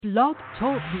Blog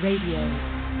Talk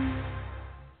Radio.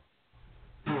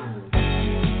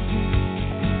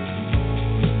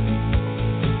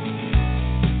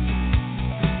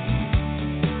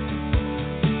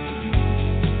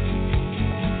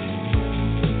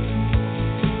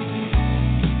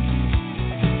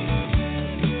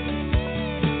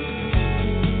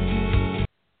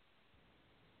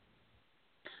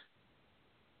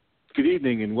 Good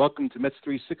evening and welcome to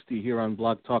Mets360 here on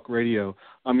Blog Talk Radio.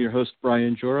 I'm your host,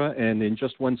 Brian Jura, and in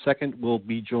just 1 second we'll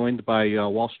be joined by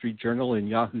Wall Street Journal and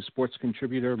Yahoo Sports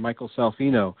contributor Michael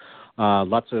Salfino.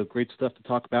 Lots of great stuff to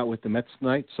talk about with the Mets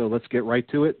tonight, so let's get right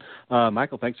to it.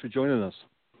 Michael, thanks for joining us.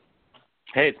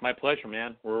 Hey, it's my pleasure,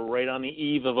 man. We're right on the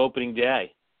eve of opening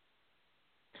day.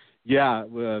 Yeah,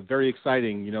 very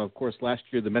exciting. You know, of course, last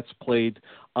year the Mets played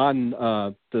on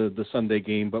the Sunday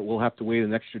game, but we'll have to wait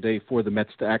an extra day for the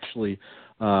Mets to actually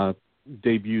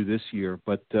debut this year.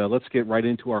 But let's get right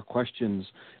into our questions.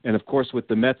 And, of course, with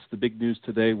the Mets, the big news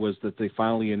today was that they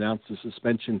finally announced the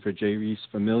suspension for Jeurys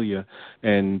Familia,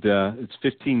 and it's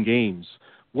 15 games.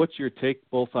 What's your take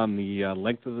both on the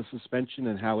length of the suspension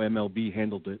and how MLB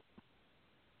handled it?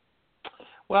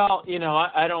 Well, you know,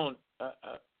 I don't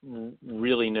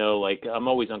really know. Like, I'm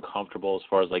always uncomfortable as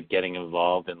far as, like, getting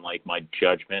involved in, like, my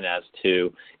judgment as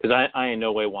to – because I in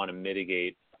no way want to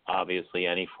mitigate, obviously,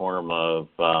 any form of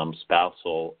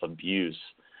spousal abuse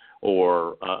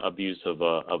or abuse of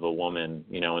a woman,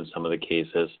 you know, in some of the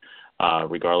cases,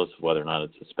 regardless of whether or not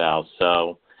it's a spouse.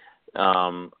 So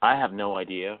I have no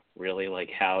idea, really, like,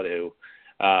 how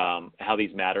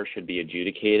these matters should be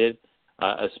adjudicated,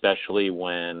 especially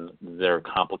when they're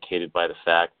complicated by the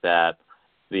fact that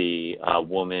the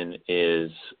woman is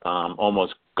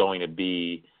almost going to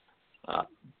be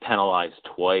penalized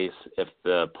twice. If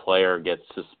the player gets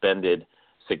suspended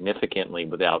significantly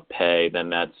without pay, then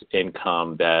that's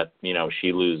income that, you know,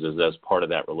 she loses as part of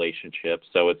that relationship.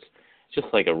 So it's just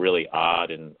like a really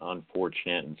odd and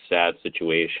unfortunate and sad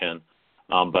situation.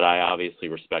 But I obviously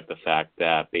respect the fact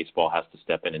that baseball has to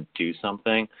step in and do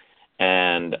something.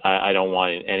 And I don't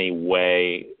want in any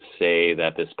way say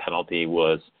that this penalty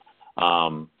was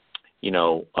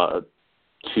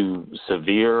too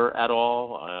severe at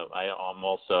all. I'm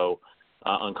also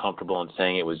uncomfortable in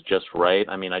saying it was just right.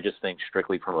 I mean, I just think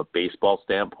strictly from a baseball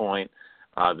standpoint,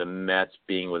 the Mets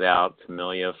being without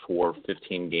Familia for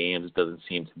 15 games doesn't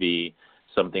seem to be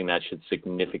something that should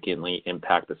significantly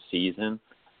impact the season.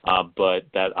 But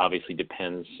that obviously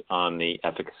depends on the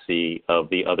efficacy of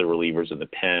the other relievers in the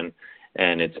pen,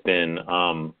 and it's been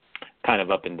kind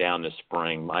of up and down this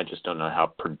spring. I just don't know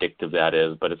how predictive that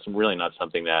is, but it's really not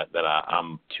something that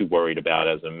I'm too worried about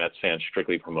as a Mets fan,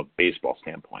 strictly from a baseball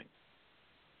standpoint.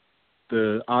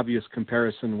 The obvious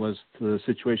comparison was the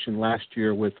situation last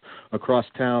year with across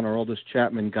town. Our oldest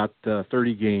Chapman got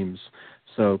 30 games.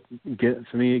 So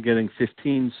for me, getting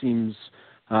 15 seems,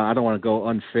 I don't want to go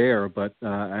unfair, but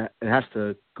it has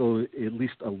to go at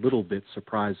least a little bit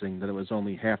surprising that it was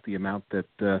only half the amount that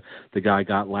the guy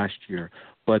got last year.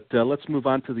 But let's move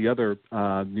on to the other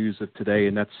news of today,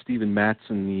 and that's Steven Matz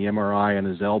and the MRI on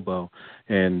his elbow.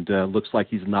 And looks like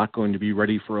he's not going to be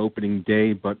ready for opening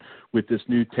day, but with this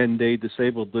new 10-day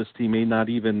disabled list, he may not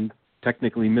even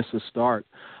technically miss a start.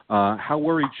 How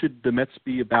worried should the Mets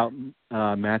be about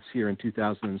Matz here in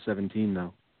 2017,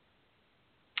 though?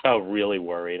 Oh, really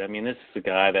worried. I mean, this is a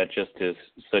guy that just is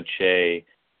such a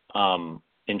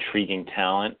intriguing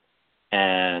talent,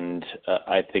 and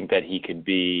I think that he could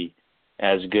be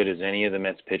as good as any of the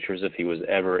Mets pitchers if he was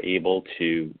ever able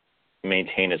to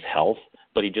maintain his health,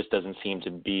 but he just doesn't seem to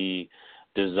be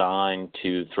designed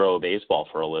to throw a baseball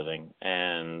for a living,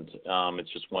 and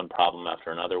it's just one problem after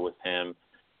another with him.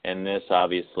 And this,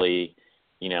 obviously,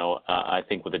 you know, I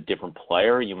think with a different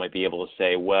player, you might be able to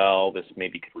say, well, this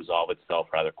maybe could resolve itself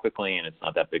rather quickly, and it's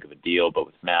not that big of a deal. But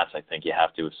with Matz, I think you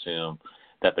have to assume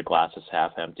that the glass is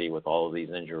half empty with all of these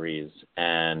injuries,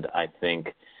 and I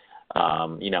think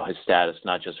his status,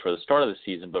 not just for the start of the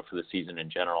season, but for the season in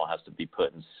general, has to be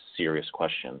put in serious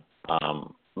question.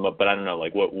 But I don't know,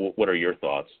 like, what are your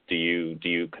thoughts? Do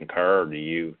you concur, or do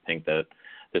you think that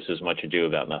this is much ado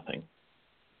about nothing?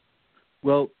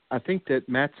 Well, I think that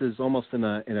Matz is almost in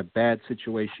a bad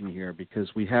situation here because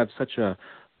we have such a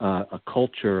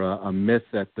culture, a myth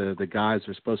that the guys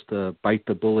are supposed to bite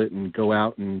the bullet and go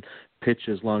out and pitch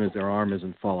as long as their arm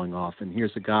isn't falling off. And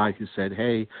here's a guy who said,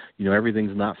 hey, you know,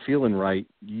 everything's not feeling right.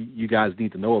 You guys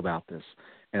need to know about this.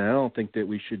 And I don't think that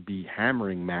we should be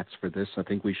hammering Mats for this. I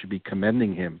think we should be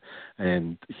commending him.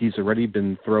 And he's already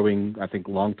been throwing, I think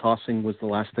long tossing was the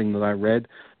last thing that I read.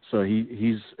 So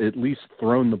he's at least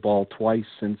thrown the ball twice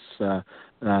since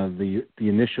the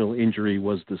initial injury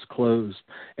was disclosed.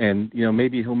 And,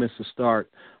 maybe he'll miss a start,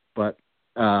 but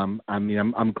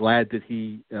I'm glad that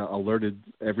he alerted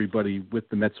everybody with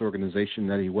the Mets organization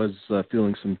that he was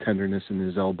feeling some tenderness in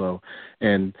his elbow.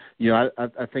 And,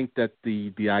 I think that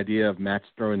the idea of Mats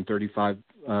throwing 35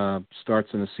 starts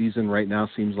in a season right now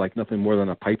seems like nothing more than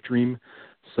a pipe dream.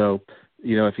 So,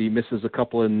 if he misses a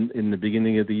couple in the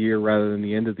beginning of the year rather than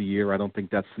the end of the year, I don't think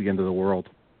that's the end of the world.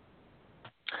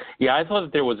 Yeah, I thought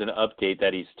that there was an update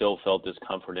that he still felt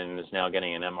discomfort and is now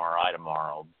getting an MRI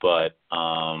tomorrow, but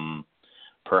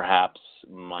perhaps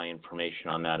my information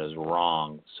on that is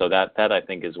wrong. So that I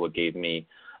think is what gave me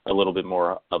a little bit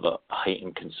more of a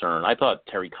heightened concern. I thought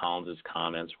Terry Collins'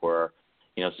 comments were,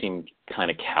 seemed kind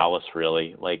of callous,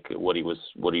 really, like what he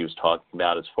was talking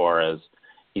about, as far as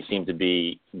he seemed to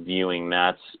be viewing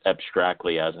Mats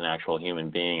abstractly as an actual human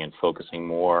being and focusing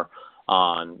more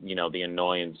on, the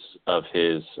annoyance of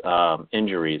his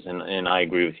injuries. And I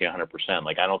agree with you 100%.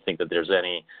 Like, I don't think that there's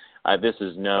any this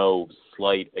is no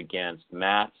slight against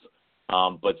Mats,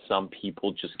 but some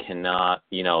people just cannot,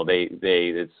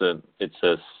 it's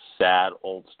a sad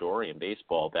old story in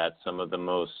baseball that some of the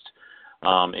most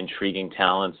intriguing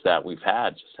talents that we've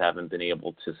had just haven't been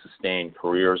able to sustain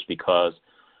careers because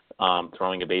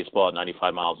throwing a baseball at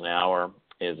 95 miles an hour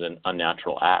is an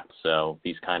unnatural act. So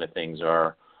these kind of things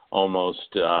are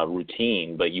almost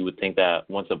routine, but you would think that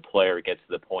once a player gets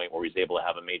to the point where he's able to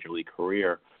have a major league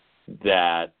career,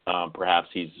 that perhaps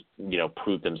he's,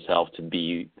 proved himself to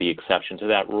be the exception to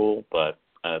that rule, but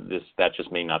that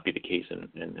just may not be the case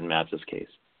in Mats' case.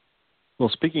 Well,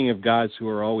 speaking of guys who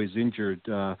are always injured,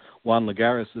 Juan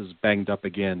Lagares is banged up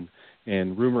again,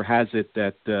 and rumor has it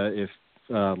that if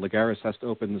Lagares has to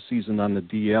open the season on the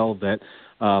DL, that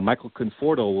Michael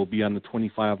Conforto will be on the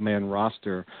 25-man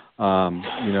roster.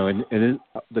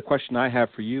 The question I have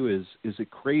for you is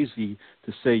it crazy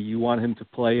to say you want him to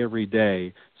play every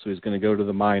day, so he's going to go to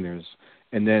the minors,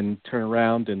 and then turn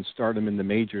around and start him in the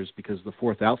majors because the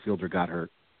fourth outfielder got hurt?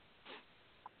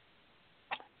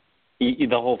 The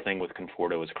whole thing with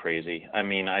Conforto is crazy. I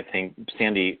mean, I think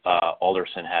Sandy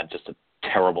Alderson had just a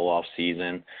terrible off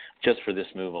season just for this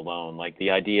move alone. Like,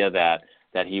 the idea that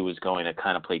he was going to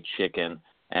kind of play chicken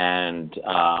and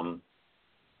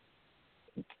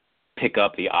pick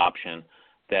up the option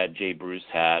that Jay Bruce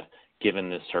had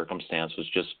given this circumstance was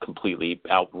just completely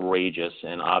outrageous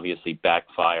and obviously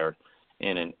backfired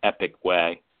in an epic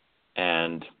way.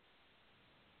 And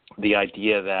the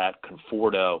idea that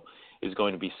Conforto is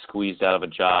going to be squeezed out of a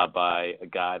job by a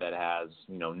guy that has,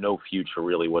 no future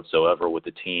really whatsoever with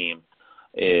the team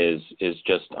is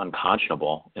just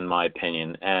unconscionable, in my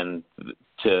opinion. And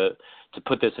to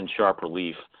put this in sharp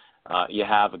relief, you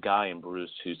have a guy in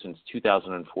Bruce who since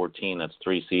 2014, that's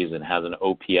 3 seasons, has an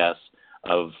OPS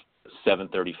of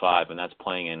 735, and that's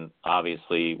playing in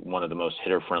obviously one of the most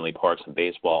hitter-friendly parks in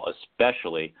baseball,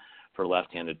 especially for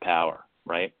left-handed power,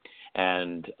 right?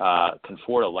 And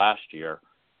Conforto last year,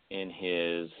 in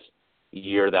his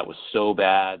year that was so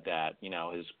bad that,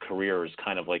 his career is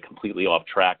kind of like completely off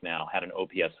track now, had an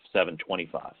OPS of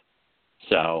 725.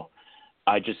 So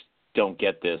I just don't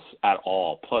get this at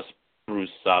all. Plus, Bruce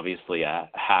is obviously a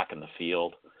hack in the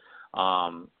field.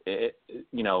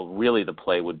 Really the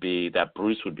play would be that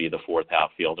Bruce would be the fourth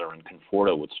outfielder and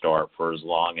Conforto would start for as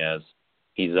long as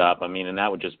he's up. I mean, and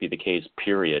that would just be the case,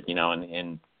 period.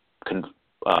 And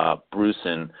Bruce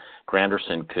and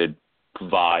Granderson could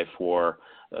vie for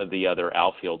the other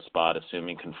outfield spot,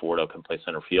 assuming Conforto can play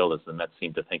center field, as the Mets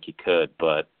seem to think he could.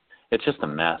 But it's just a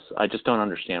mess. I just don't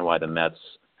understand why the Mets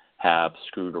have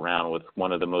screwed around with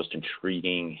one of the most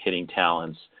intriguing hitting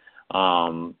talents,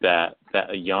 that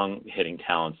young hitting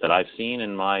talents that I've seen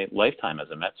in my lifetime as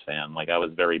a Mets fan. Like, I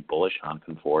was very bullish on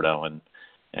Conforto,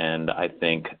 and I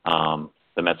think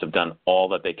the Mets have done all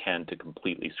that they can to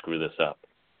completely screw this up.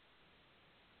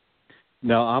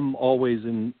 No, I'm always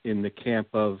in the camp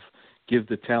of give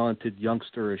the talented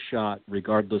youngster a shot,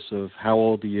 regardless of how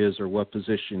old he is or what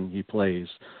position he plays.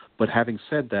 But having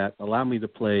said that, allow me to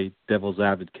play devil's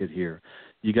advocate here.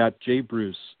 You got Jay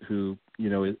Bruce, who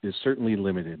is certainly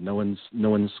limited. No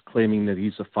one's claiming that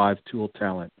he's a 5-tool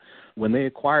talent. When they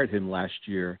acquired him last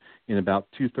year, in about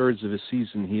 2/3 of his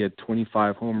season, he had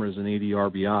 25 homers and 80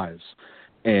 RBIs.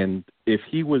 And if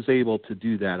he was able to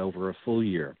do that over a full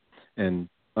year, and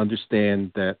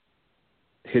understand that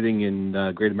hitting in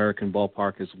Great American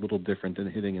Ballpark is a little different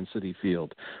than hitting in Citi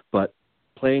Field, but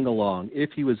playing along, if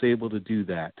he was able to do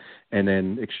that, and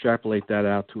then extrapolate that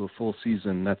out to a full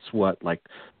season, that's what, like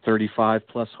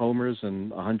 35-plus homers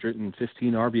and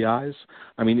 115 RBIs?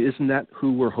 I mean, isn't that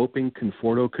who we're hoping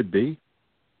Conforto could be?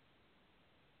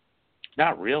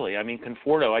 Not really. I mean,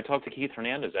 Conforto, I talked to Keith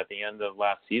Hernandez at the end of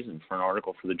last season for an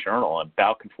article for the Journal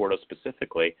about Conforto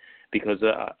specifically, because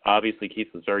obviously Keith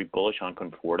was very bullish on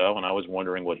Conforto, and I was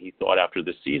wondering what he thought after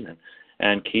this season.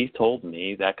 And Keith told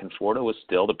me that Conforto was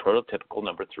still the prototypical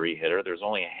number 3 hitter. There's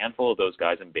only a handful of those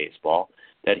guys in baseball,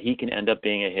 that he can end up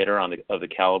being a hitter of the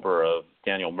caliber of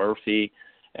Daniel Murphy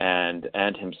and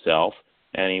himself.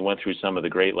 And he went through some of the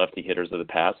great lefty hitters of the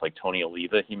past, like Tony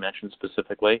Oliva, he mentioned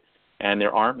specifically. And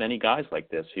there aren't many guys like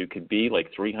this who could be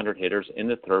like 300 hitters in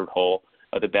the third hole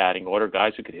of the batting order,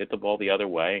 guys who could hit the ball the other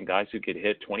way and guys who could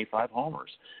hit 25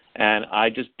 homers. And I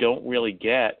just don't really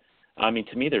get, I mean,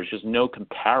 to me, there's just no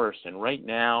comparison. Right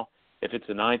now, if it's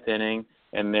the 9th inning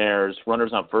and there's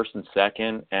runners on first and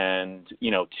second and,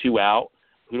 2 out,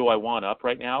 who do I want up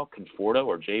right now, Conforto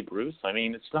or Jay Bruce? I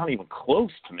mean, it's not even close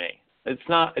to me. It's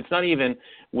not even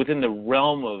within the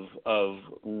realm of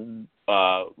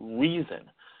reason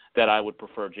that I would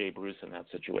prefer Jay Bruce in that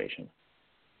situation.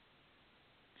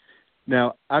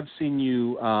 Now, I've seen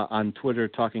you on Twitter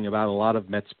talking about a lot of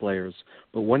Mets players,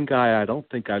 but one guy I don't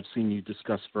think I've seen you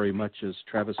discuss very much is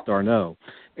Travis d'Arnaud.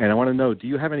 And I want to know, do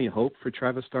you have any hope for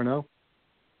Travis d'Arnaud?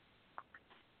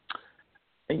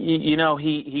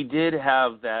 He did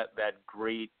have that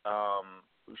great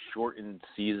shortened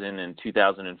season in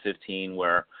 2015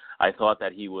 where I thought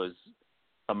that he was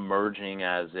emerging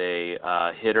as a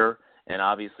hitter. And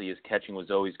obviously his catching was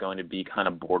always going to be kind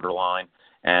of borderline,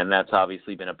 and that's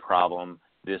obviously been a problem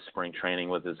this spring training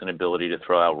with his inability to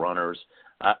throw out runners.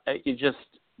 A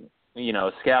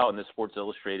scout in the Sports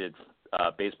Illustrated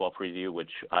baseball preview, which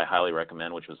I highly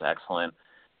recommend, which was excellent,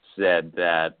 said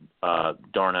that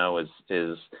d'Arnaud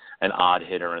is an odd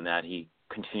hitter in that he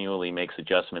continually makes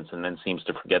adjustments and then seems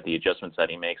to forget the adjustments that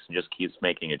he makes and just keeps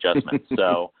making adjustments.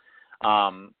 So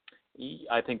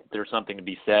I think there's something to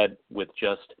be said with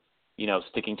just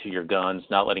sticking to your guns,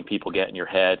 not letting people get in your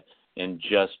head, and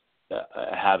just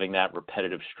having that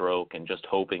repetitive stroke and just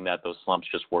hoping that those slumps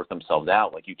just work themselves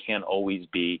out. Like, you can't always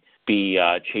be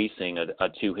chasing a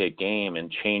 2-hit game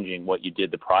and changing what you did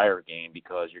the prior game,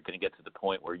 because you're going to get to the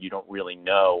point where you don't really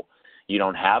know. You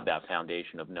don't have that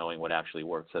foundation of knowing what actually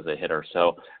works as a hitter.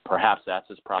 So perhaps that's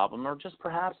his problem, or just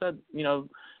perhaps that,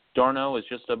 d'Arnaud is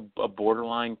just a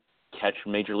borderline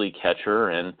major league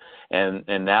catcher, and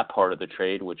that part of the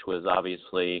trade, which was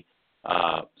obviously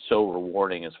so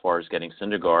rewarding as far as getting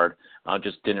Syndergaard,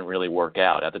 just didn't really work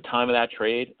out. At the time of that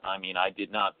trade, I mean, I did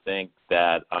not think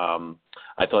that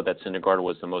I thought that Syndergaard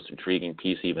was the most intriguing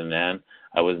piece even then.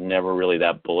 I was never really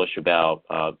that bullish about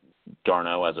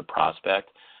d'Arnaud as a prospect,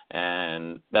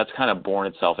 and that's kind of borne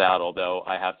itself out, although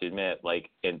I have to admit, like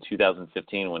in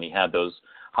 2015 when he had those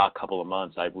hot couple of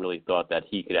months, I really thought that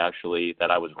he could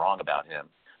that I was wrong about him.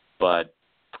 But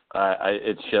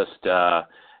it's just,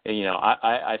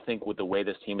 I think with the way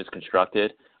this team is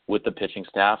constructed, with the pitching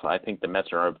staff, I think the Mets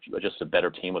are just a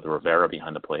better team with Rivera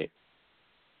behind the plate.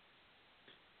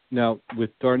 Now,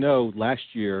 with d'Arnaud, last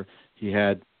year he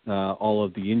had all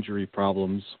of the injury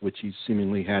problems, which he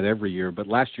seemingly had every year, but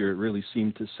last year it really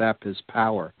seemed to sap his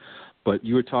power. But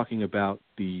you were talking about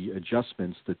the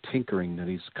adjustments, the tinkering that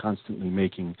he's constantly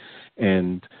making.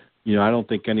 And, I don't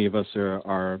think any of us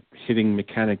are hitting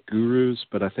mechanic gurus,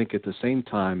 but I think at the same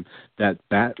time, that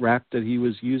bat wrap that he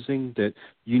was using, that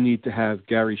you need to have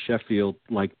Gary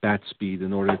Sheffield-like bat speed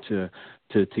in order to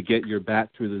get your bat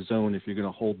through the zone if you're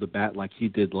going to hold the bat like he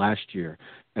did last year.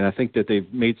 And I think that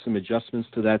they've made some adjustments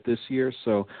to that this year.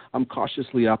 So I'm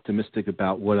cautiously optimistic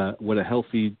about what a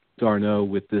healthy d'Arnaud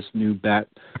with this new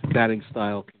batting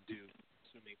style can do,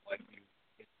 assuming, like you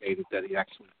indicated, that he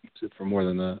actually keeps it for more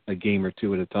than a game or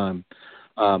two at a time.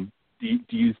 Do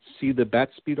you see the bat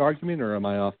speed argument, or am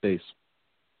I off base?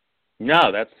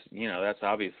 No, that's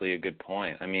obviously a good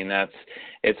point. I mean,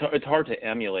 it's hard to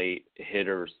emulate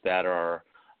hitters that are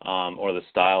or the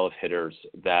style of hitters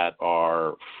that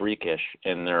are freakish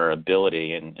in their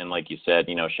ability, and like you said,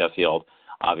 Sheffield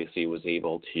obviously was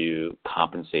able to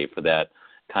compensate for that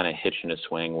kind of hitch in his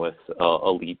swing with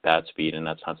elite bat speed, and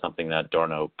that's not something that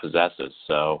d'Arnaud possesses.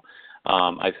 So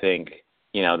I think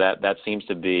that seems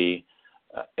to be.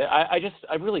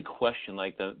 I really question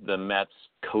like the Mets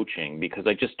coaching, because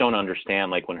I just don't understand.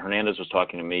 Like when Hernandez was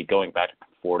talking to me, going back to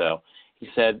Conforto, he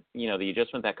said the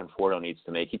adjustment that Conforto needs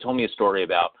to make. He told me a story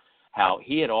about how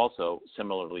he had also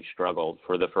similarly struggled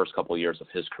for the first couple of years of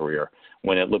his career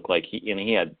when it looked like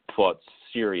he had fought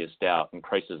serious doubt and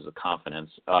crisis of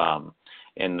confidence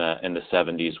in the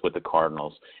 70s with the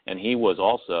Cardinals, and he was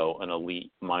also an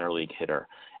elite minor league hitter.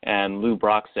 And Lou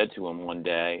Brock said to him one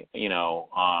day,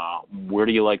 where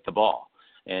do you like the ball?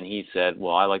 And he said,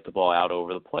 well, I like the ball out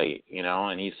over the plate,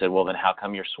 And he said, well, then how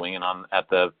come you're swinging at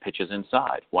the pitches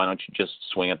inside? Why don't you just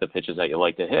swing at the pitches that you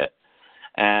like to hit?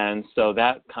 And so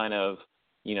that kind of,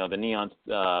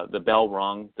 the bell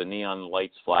rung, the neon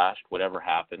lights flashed, whatever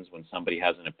happens when somebody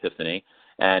has an epiphany.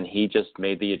 And he just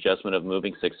made the adjustment of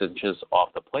moving 6 inches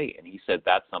off the plate. And he said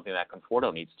that's something that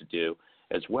Conforto needs to do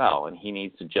as well. And he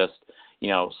needs to just,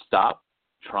 stop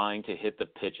trying to hit the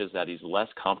pitches that he's less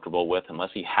comfortable with unless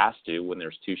he has to when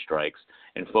there's 2 strikes,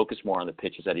 and focus more on the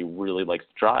pitches that he really likes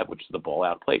to drive, which is the ball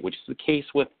out plate, which is the case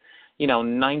with,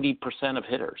 90% of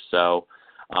hitters. So,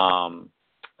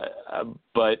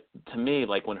 but to me,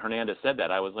 like when Hernandez said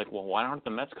that, I was like, well, why aren't the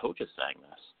Mets coaches saying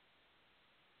this?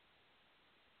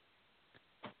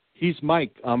 He's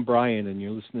Mike. I'm Brian, and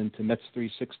you're listening to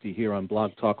Mets360 here on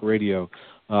Blog Talk Radio.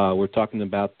 We're talking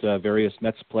about various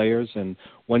Mets players, and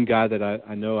one guy that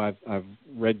I know I've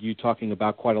read you talking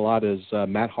about quite a lot is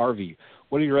Matt Harvey.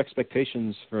 What are your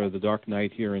expectations for the Dark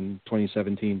Knight here in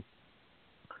 2017?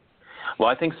 Well,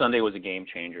 I think Sunday was a game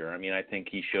changer. I mean, I think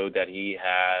he showed that he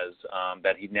has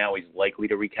he's likely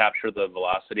to recapture the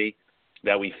velocity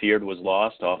that we feared was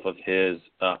lost off of his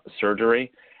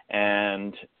surgery,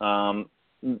 and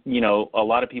a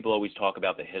lot of people always talk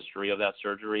about the history of that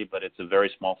surgery, but it's a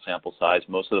very small sample size.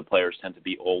 Most of the players tend to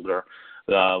be older.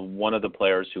 One of the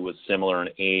players who was similar in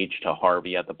age to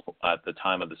Harvey at the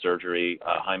time of the surgery,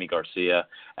 Jaime Garcia,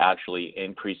 actually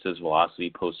increased his velocity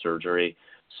post-surgery.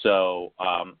 So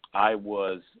I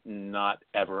was not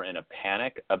ever in a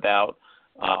panic about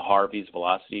Harvey's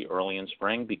velocity early in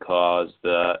spring because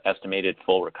the estimated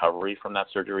full recovery from that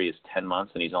surgery is 10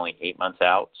 months, and he's only 8 months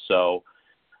out. So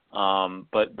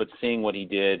but seeing what he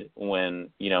did when,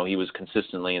 he was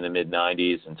consistently in the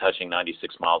mid-90s and touching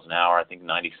 96 miles an hour, I think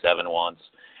 97 once,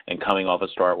 and coming off a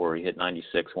start where he hit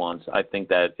 96 once, I think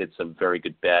that it's a very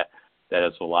good bet that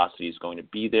his velocity is going to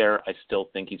be there. I still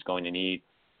think he's going to need,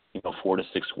 4 to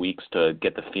 6 weeks to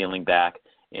get the feeling back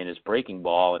in his breaking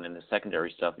ball and in the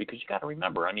secondary stuff, because you got to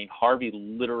remember, Harvey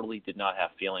literally did not have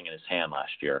feeling in his hand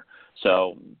last year.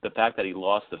 So the fact that he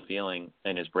lost the feeling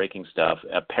in his breaking stuff,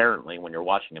 apparently when you're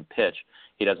watching him pitch,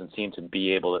 he doesn't seem to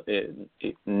be able to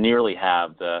nearly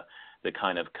have the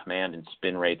kind of command and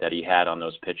spin rate that he had on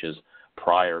those pitches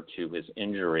prior to his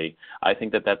injury. I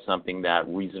think that that's something that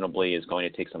reasonably is going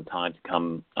to take some time to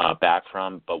come back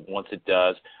from. But once it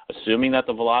does, assuming that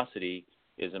the velocity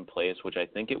is in place, which I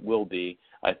think it will be,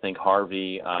 I think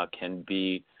Harvey can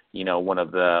be, one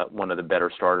of the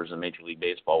better starters in Major League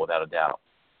Baseball without a doubt.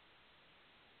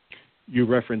 You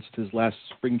referenced his last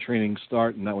spring training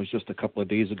start, and that was just a couple of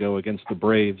days ago against the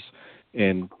Braves.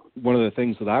 And one of the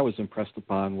things that I was impressed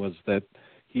upon was that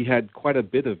he had quite a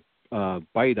bit of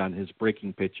bite on his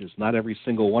breaking pitches. Not every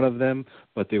single one of them,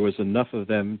 but there was enough of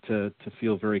them to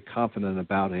feel very confident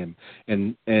about him.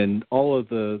 And all of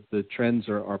the trends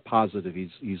are positive.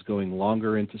 He's going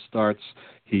longer into starts.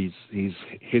 He's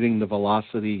hitting the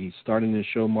velocity. He's starting to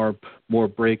show more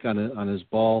break on his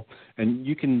ball. And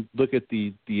you can look at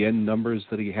the end numbers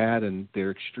that he had, and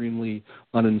they're extremely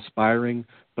uninspiring.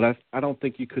 But I don't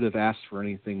think you could have asked for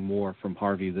anything more from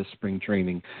Harvey this spring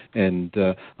training. And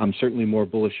I'm certainly more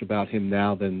bullish about him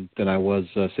now than I was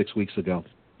 6 weeks ago.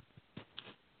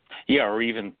 Yeah, or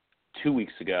even 2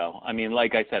 weeks ago.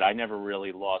 Like I said, I never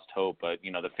really lost hope, but,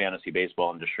 the fantasy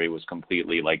baseball industry was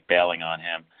completely, bailing on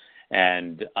him.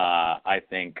 And I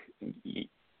think,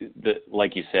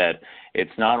 like you said,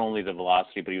 it's not only the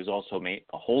velocity, but he was also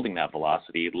holding that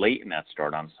velocity late in that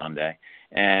start on Sunday.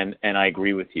 And I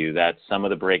agree with you that some of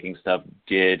the breaking stuff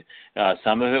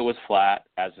some of it was flat,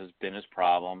 as has been his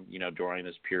problem, during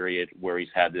this period where he's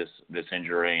had this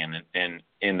injury and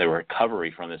in the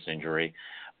recovery from this injury.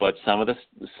 But some of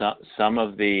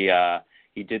the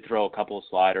he did throw a couple of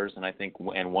sliders, and I think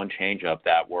and one changeup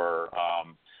that were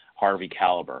Harvey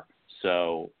caliber.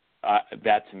 So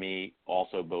that to me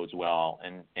also bodes well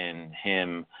in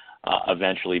him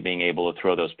eventually being able to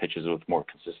throw those pitches with more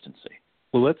consistency.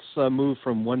 Well, let's move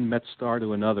from one Met star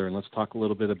to another, and let's talk a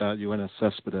little bit about Yoenis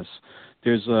Cespedes.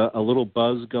 There's a little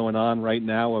buzz going on right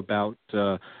now about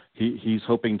he's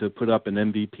hoping to put up an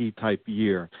MVP-type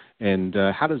year. And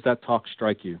how does that talk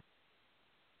strike you?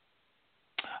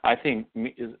 I think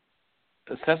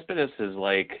Cespedes is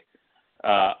like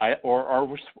are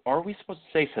we supposed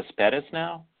to say Cespedes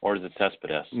now, or is it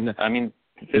Cespedes? No.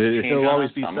 It'll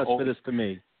always be Cespedes to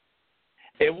me.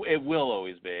 It will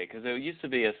always be, because it used to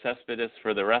be a Cespedes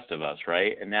for the rest of us,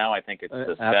 right? And now I think it's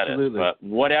Cespedes. Absolutely. But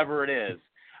whatever it is,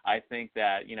 I think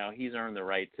that, he's earned the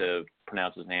right to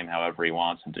pronounce his name however he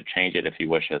wants and to change it if he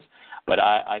wishes. But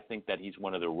I think that he's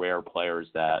one of the rare players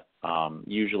that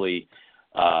usually,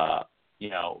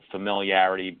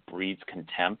 familiarity breeds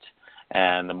contempt.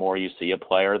 And the more you see a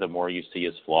player, the more you see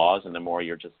his flaws, and the more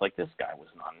you're just like, this guy was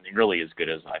not nearly as good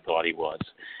as I thought he was.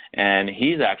 And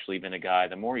he's actually been a guy,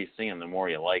 the more you see him, the more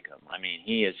you like him. I mean,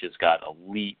 he has just got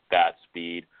elite bat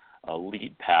speed,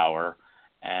 elite power,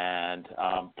 and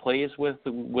plays with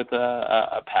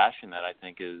a passion that I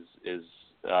think is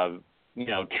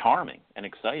charming and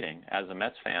exciting. As a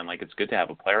Mets fan, like, it's good to have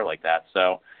a player like that.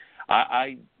 So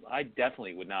I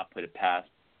definitely would not put it past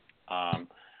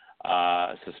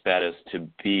Cespedes to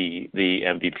be the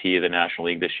MVP of the National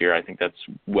League this year. I think that's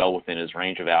well within his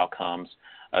range of outcomes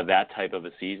of that type of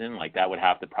a season. Like, that would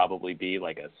have to probably be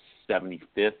like a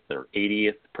 75th or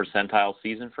 80th percentile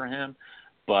season for him.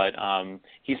 But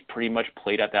he's pretty much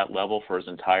played at that level for his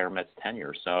entire Mets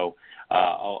tenure. So a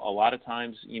lot of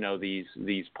times,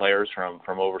 these players from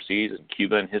overseas, in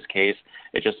Cuba in his case,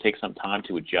 it just takes some time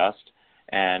to adjust.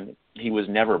 And he was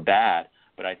never bad,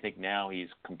 but I think now he's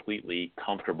completely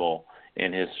comfortable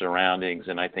in his surroundings,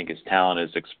 and I think his talent is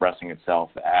expressing itself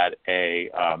at a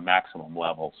maximum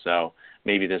level. So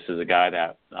maybe this is a guy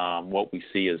that what we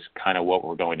see is kind of what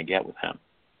we're going to get with him.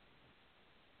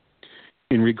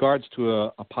 In regards to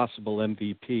a possible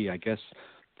MVP, I guess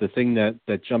the thing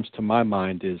that jumps to my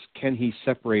mind is, can he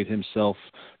separate himself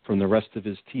from the rest of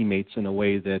his teammates in a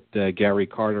way that Gary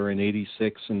Carter in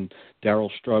 '86 and Darryl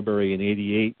Strawberry in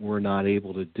 '88 were not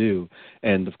able to do?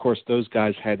 And, of course, those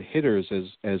guys had hitters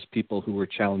as people who were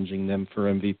challenging them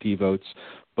for MVP votes.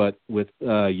 But with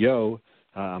Yo,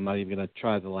 I'm not even going to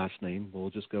try the last name. We'll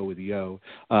just go with Yo.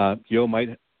 Yo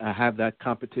might have that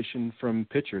competition from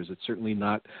pitchers. It's certainly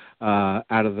not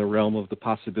out of the realm of the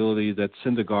possibility that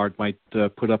Syndergaard might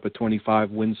put up a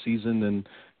 25-win season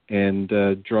and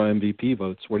draw MVP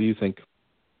votes. What do you think?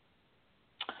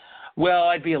 Well,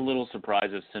 I'd be a little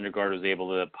surprised if Syndergaard was able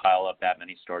to pile up that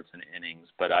many starts and innings,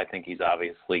 but I think he's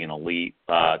obviously an elite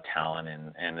talent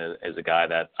and as a guy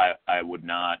that I would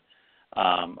not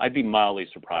I'd be mildly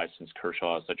surprised, since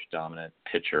Kershaw is such a dominant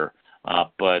pitcher.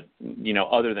 But,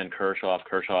 other than Kershaw, if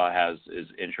Kershaw is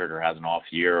injured or has an off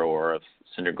year, or if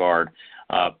Syndergaard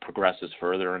progresses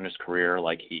further in his career,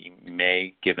 like he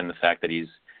may, given the fact that he's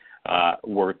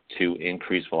worked to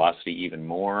increase velocity even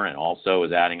more and also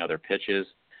is adding other pitches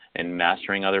and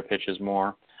mastering other pitches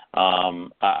more,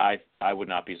 I would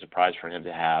not be surprised for him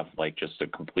to have, like, just a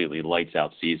completely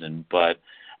lights-out season. But,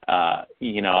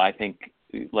 I think,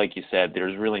 like you said,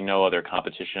 there's really no other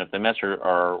competition. If the Mets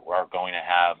are going to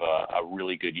have a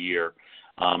really good year,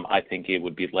 I think it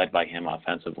would be led by him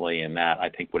offensively, and that, I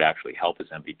think, would actually help his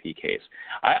MVP case.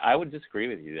 I would disagree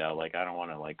with you, though. Like, I don't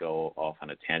want to go off on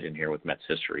a tangent here with Mets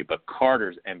history, but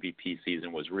Carter's MVP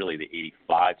season was really the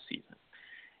 '85 season.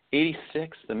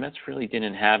 '86, the Mets really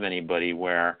didn't have anybody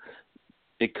where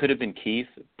it could have been Keith,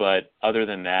 but other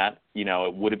than that,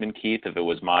 it would have been Keith if it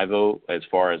was my vote, as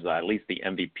far as at least the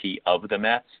MVP of the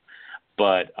Mets.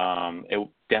 But it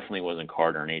definitely wasn't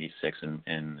Carter in '86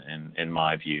 in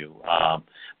my view.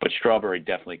 But Strawberry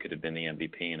definitely could have been the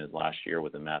MVP in his last year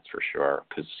with the Mets for sure,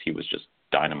 because he was just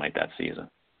dynamite that season.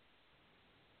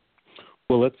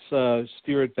 Well, let's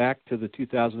steer it back to the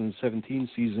 2017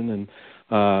 season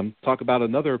and talk about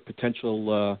another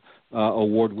potential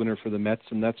award winner for the Mets,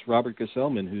 and that's Robert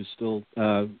Gesellman, who still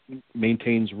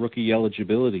maintains rookie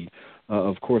eligibility.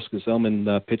 Of course,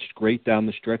 Gesellman pitched great down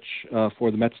the stretch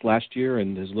for the Mets last year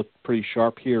and has looked pretty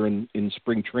sharp here in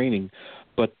spring training.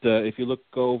 But if you look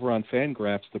over on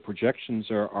Fangraphs, the projections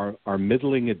are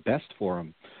middling at best for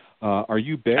him. Are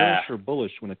you bearish or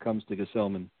bullish when it comes to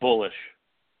Gesellman? Bullish.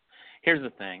 Here's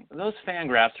the thing. Those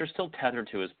Fangraphs are still tethered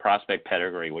to his prospect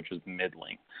pedigree, which was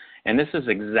middling. And this is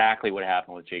exactly what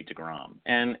happened with Jake DeGrom.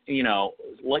 And,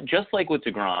 just like with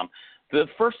DeGrom, the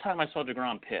first time I saw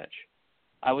DeGrom pitch,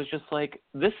 I was just like,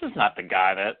 this is not the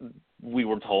guy that we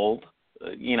were told.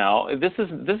 This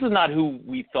is not who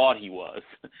we thought he was,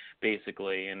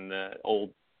 basically, in the old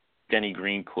Denny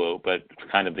Green quote, but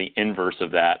kind of the inverse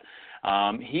of that.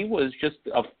 He was just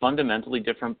a fundamentally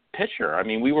different pitcher. I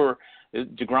mean,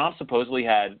 DeGrom supposedly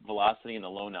had velocity in the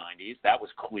low 90s. That was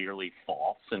clearly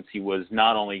false, since he was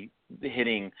not only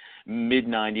hitting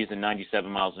mid-90s and 97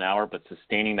 miles an hour, but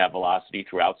sustaining that velocity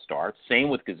throughout starts. Same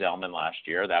with Gesellman last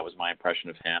year. That was my impression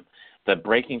of him. The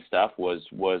breaking stuff was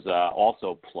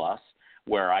also plus,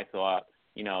 where I thought,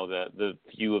 the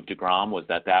view of DeGrom was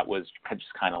that was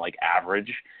just kind of like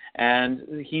average,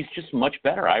 and he's just much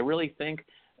better. I really think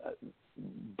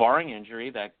barring injury,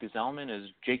 that Gesellman is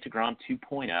Jake DeGrom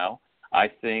 2.0. I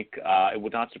think it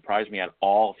would not surprise me at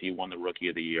all if he won the Rookie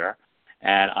of the Year.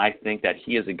 And I think that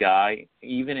he is a guy,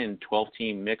 even in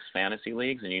 12-team mixed fantasy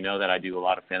leagues, and you know that I do a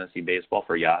lot of fantasy baseball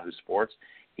for Yahoo Sports,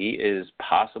 he is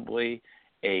possibly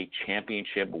a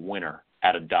championship winner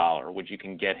at $1, which you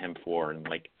can get him for in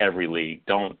like every league.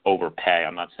 Don't overpay.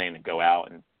 I'm not saying to go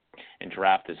out and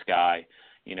draft this guy,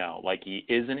 like he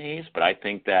is an ace, but I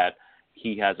think that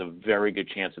he has a very good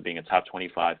chance of being a top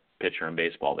 25 pitcher in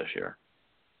baseball this year.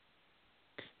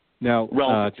 Now,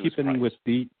 keeping with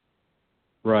the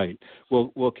right,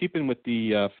 well, keeping with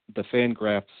the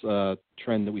Fangraphs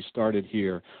trend that we started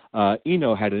here,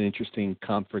 Eno had an interesting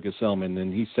comp for Gesellman,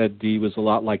 and he said he was a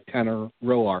lot like Tanner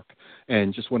Roark,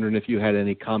 and just wondering if you had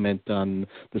any comment on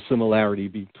the similarity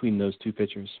between those two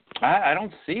pitchers. I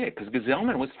don't see it because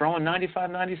Gesellman was throwing 95,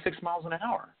 96 miles an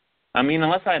hour. I mean,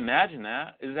 unless I imagine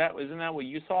that, isn't that what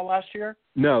you saw last year?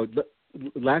 No.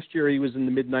 Last year he was in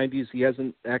the mid-90s. He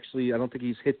hasn't actually. I don't think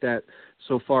he's hit that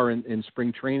so far in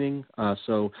spring training. Yeah,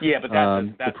 but that's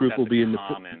the proof will be in the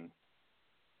common.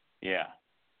 Yeah,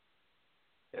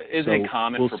 isn't it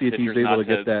common we'll for see if he's pitchers able not to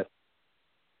get that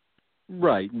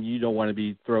right. And you don't want to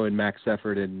be throwing max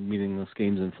effort in meaningless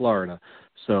games in Florida.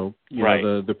 So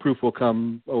know, the proof will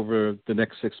come over the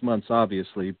next 6 months,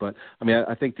 obviously. But I mean,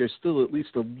 I think there's still at least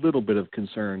a little bit of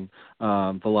concern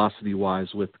velocity-wise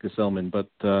with Gesellman. But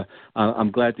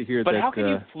I'm glad to hear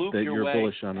that you're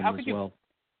bullish on him as well.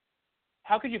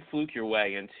 How could you fluke your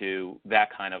way into that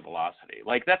kind of velocity?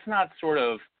 Like that's not sort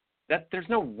of that. There's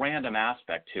no random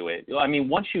aspect to it. I mean,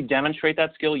 once you demonstrate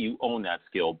that skill, you own that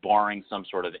skill, barring some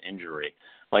sort of injury.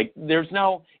 Like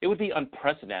it would be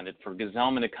unprecedented for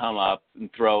Gesellman to come up and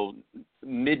throw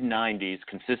mid-90s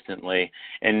consistently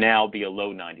and now be a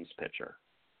low 90s pitcher.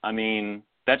 I mean,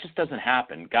 that just doesn't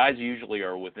happen. Guys usually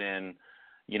are within,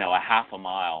 a half a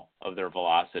mile of their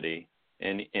velocity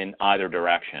in either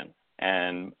direction.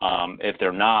 And if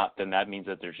they're not, then that means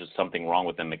that there's just something wrong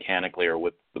with them mechanically or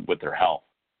with their health.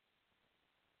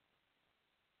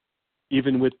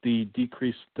 Even with the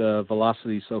decreased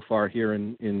velocity so far here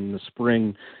in the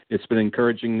spring, it's been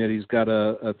encouraging that he's got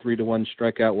a 3-to-1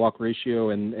 strikeout walk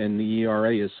ratio, and the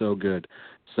ERA is so good.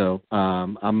 So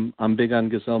I'm big on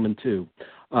Gesellman too.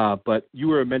 But you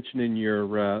were mentioning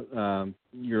your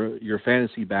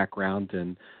fantasy background,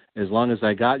 and as long as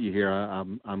I got you here,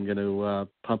 I'm going to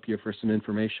pump you for some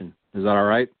information. Is that all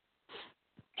right?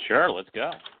 Sure, let's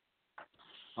go.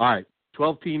 All right,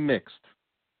 12-team mixed,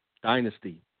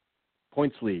 dynasty.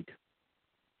 Points league.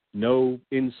 No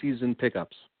in-season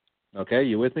pickups. Okay,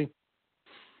 you with me?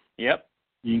 Yep.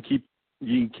 You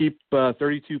can keep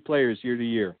 32 players year to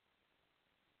year.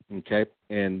 Okay,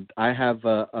 and I have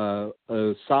a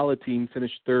solid team,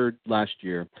 finished third last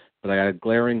year, but I got a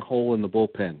glaring hole in the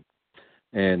bullpen,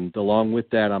 and along with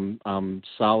that, I'm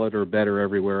solid or better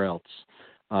everywhere else.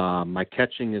 My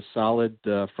catching is solid,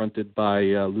 fronted by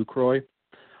Lucroy.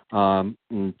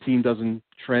 Team doesn't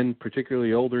trend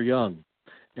particularly old or young.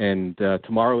 And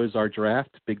tomorrow is our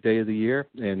draft, big day of the year,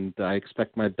 and I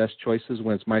expect my best choices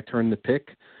when it's my turn to pick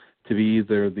to be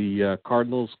either the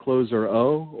Cardinals closer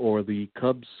O or the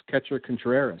Cubs catcher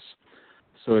Contreras.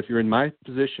 So if you're in my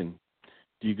position,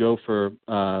 do you go for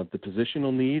the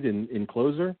positional need in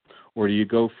closer, or do you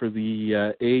go for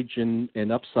the age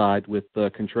and upside with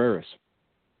Contreras?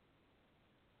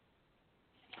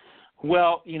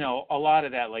 Well, a lot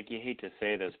of that, like you hate to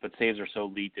say this, but saves are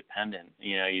so lead dependent.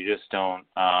 You just don't.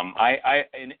 I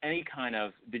in any kind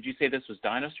of. Did you say this was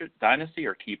dynasty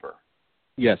or keeper?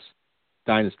 Yes,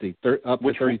 dynasty. Up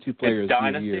to 32 players.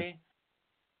 Dynasty. Year.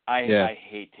 I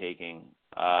hate taking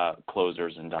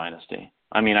closers in dynasty.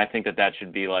 I mean, I think that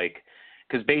should be like,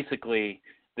 because basically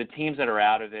the teams that are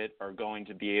out of it are going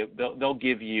to be they'll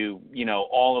give you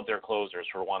all of their closers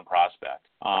for one prospect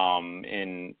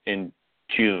in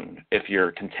June if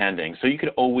you're contending. So you could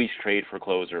always trade for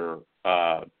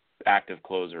active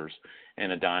closers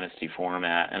in a dynasty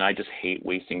format, and I just hate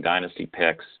wasting dynasty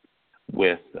picks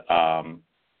with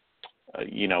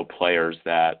players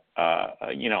that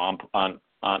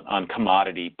on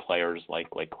commodity players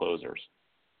like closers.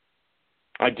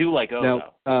 I do like those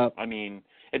though. I mean,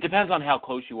 it depends on how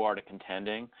close you are to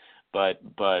contending, but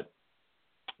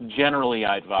generally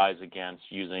I advise against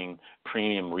using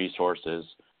premium resources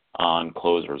on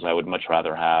closers. I would much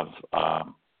rather have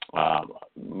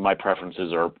my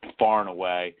preferences are far and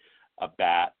away a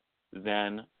bat,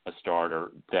 then a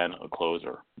starter, then a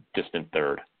closer, distant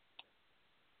third.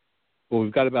 Well,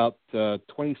 we've got about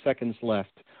 20 seconds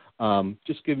left.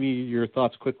 Just give me your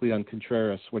thoughts quickly on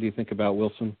Contreras. What do you think about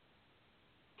Wilson?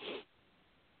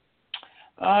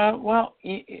 Well,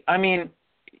 I mean,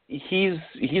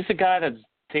 he's a guy that's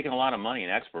taking a lot of money in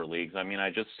expert leagues. I mean, I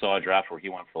just saw a draft where he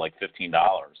went for like $15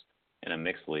 in a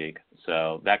mixed league,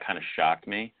 so that kind of shocked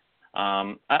me.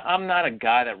 I'm not a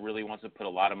guy that really wants to put a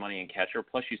lot of money in catcher.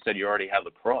 Plus, you said you already have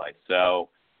LaCroix, so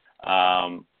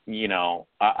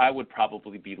I would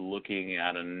probably be looking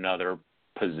at another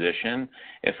position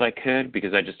if I could,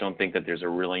 because I just don't think that there's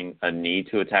a need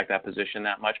to attack that position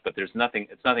that much. But it's nothing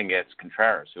against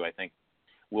Contreras, who I think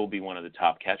will be one of the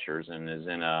top catchers and is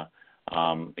in a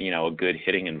good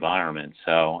hitting environment.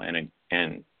 So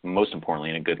and most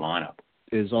importantly, in a good lineup.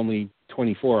 Is only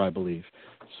 24, I believe.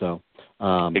 So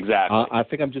exactly. I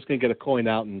think I'm just going to get a coin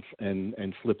out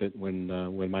and flip it when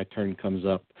my turn comes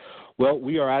up. Well,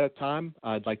 we are out of time.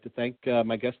 I'd like to thank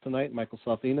my guest tonight, Michael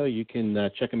Salfino. You can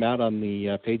check him out on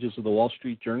the pages of the Wall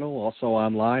Street Journal, also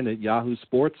online at Yahoo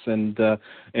Sports and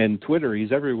Twitter.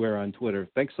 He's everywhere on Twitter.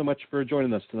 Thanks so much for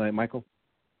joining us tonight, Michael.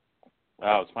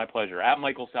 Oh, it's my pleasure. At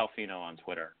Michael Salfino on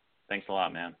Twitter. Thanks a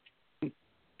lot, man.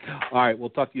 All right, we'll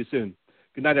talk to you soon.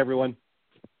 Good night, everyone.